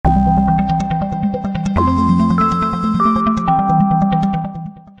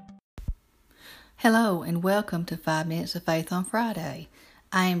Hello and welcome to 5 Minutes of Faith on Friday.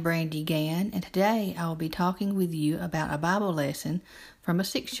 I am Brandy Gann, and today I will be talking with you about a Bible lesson from a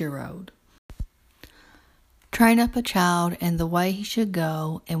 6-year-old. Train up a child in the way he should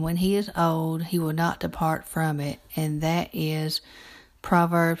go, and when he is old, he will not depart from it. And that is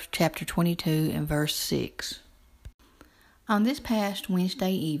Proverbs chapter 22 and verse 6. On this past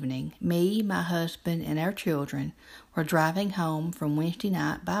Wednesday evening, me, my husband, and our children were driving home from Wednesday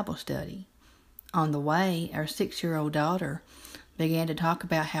night Bible study. On the way, our 6-year-old daughter began to talk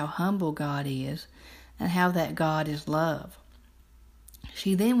about how humble God is and how that God is love.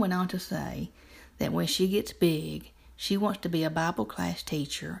 She then went on to say that when she gets big, she wants to be a Bible class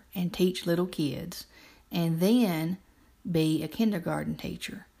teacher and teach little kids, and then be a kindergarten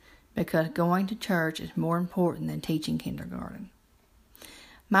teacher, because going to church is more important than teaching kindergarten.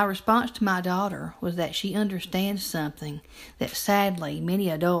 My response to my daughter was that she understands something that sadly many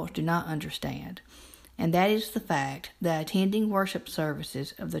adults do not understand, and that is the fact that attending worship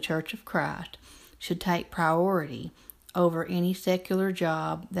services of the Church of Christ should take priority over any secular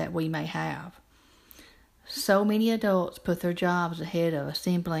job that we may have. So many adults put their jobs ahead of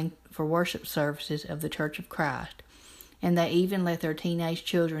assembling for worship services of the Church of Christ, and they even let their teenage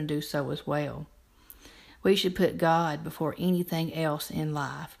children do so as well. We should put God before anything else in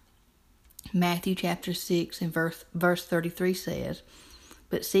life. Matthew chapter 6 and verse 33 says,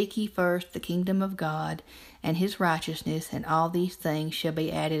 "But seek ye first the kingdom of God and his righteousness, and all these things shall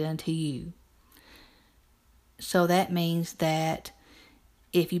be added unto you." So that means that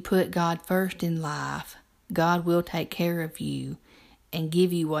if you put God first in life, God will take care of you and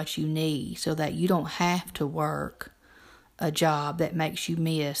give you what you need so that you don't have to work a job that makes you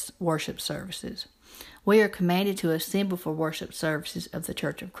miss worship services. We are commanded to assemble for worship services of the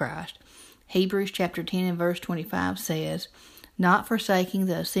Church of Christ. Hebrews chapter 10 and verse 25 says, "Not forsaking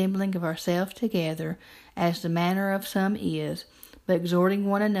the assembling of ourselves together, as the manner of some is, but exhorting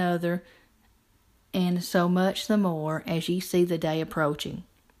one another, and so much the more as ye see the day approaching."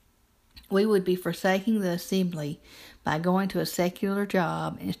 We would be forsaking the assembly by going to a secular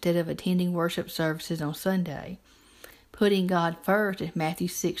job instead of attending worship services on Sunday. Putting God first, as Matthew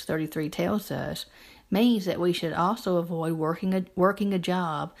 6:33 tells us, means that we should also avoid working a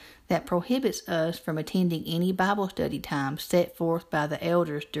job that prohibits us from attending any Bible study time set forth by the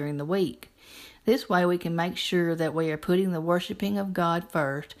elders during the week. This way we can make sure that we are putting the worshiping of God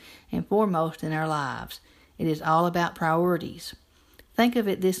first and foremost in our lives. It is all about priorities. Think of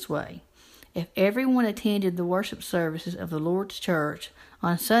it this way. If everyone attended the worship services of the Lord's church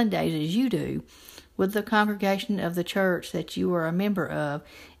on Sundays as you do, would the congregation of the church that you are a member of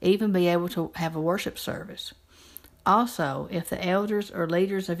even be able to have a worship service? Also, if the elders or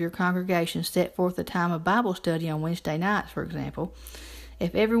leaders of your congregation set forth a time of Bible study on Wednesday nights, for example,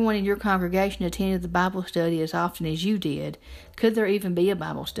 if everyone in your congregation attended the Bible study as often as you did, could there even be a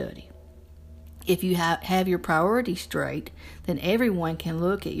Bible study? If you have your priorities straight, then everyone can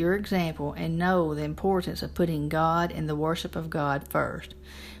look at your example and know the importance of putting God and the worship of God first.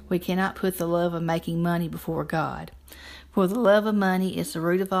 We cannot put the love of making money before God. For the love of money is the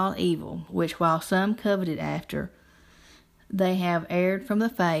root of all evil, which while some coveted after, they have erred from the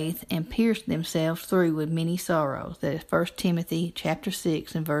faith and pierced themselves through with many sorrows. That is 1 Timothy chapter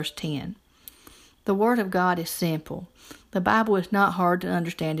 6 and verse 10. The Word of God is simple. The Bible is not hard to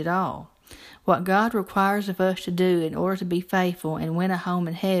understand at all. What God requires of us to do in order to be faithful and win a home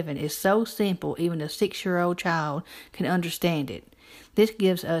in heaven is so simple even a 6-year-old child can understand it. This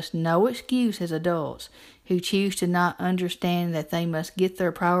gives us no excuse as adults who choose to not understand that they must get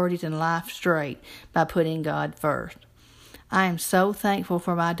their priorities in life straight by putting God first. I am so thankful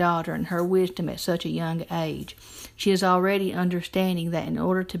for my daughter and her wisdom at such a young age. She is already understanding that in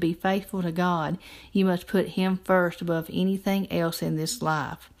order to be faithful to God, you must put Him first above anything else in this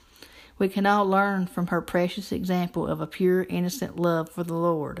life. We can all learn from her precious example of a pure, innocent love for the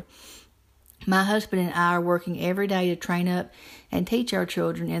Lord. My husband and I are working every day to train up and teach our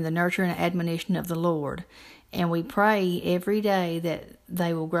children in the nurture and admonition of the Lord, and we pray every day that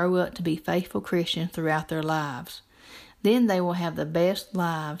they will grow up to be faithful Christians throughout their lives. Then they will have the best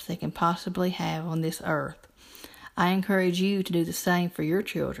lives they can possibly have on this earth. I encourage you to do the same for your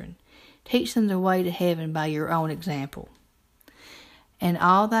children. Teach them the way to heaven by your own example. "And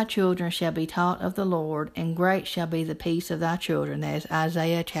all thy children shall be taught of the Lord, and great shall be the peace of thy children." That is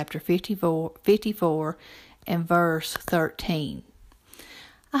Isaiah chapter 54 and verse 13.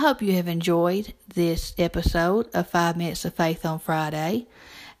 I hope you have enjoyed this episode of 5 Minutes of Faith on Friday,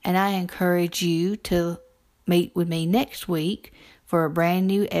 and I encourage you to meet with me next week for a brand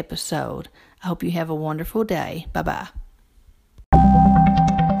new episode. I hope you have a wonderful day. Bye-bye.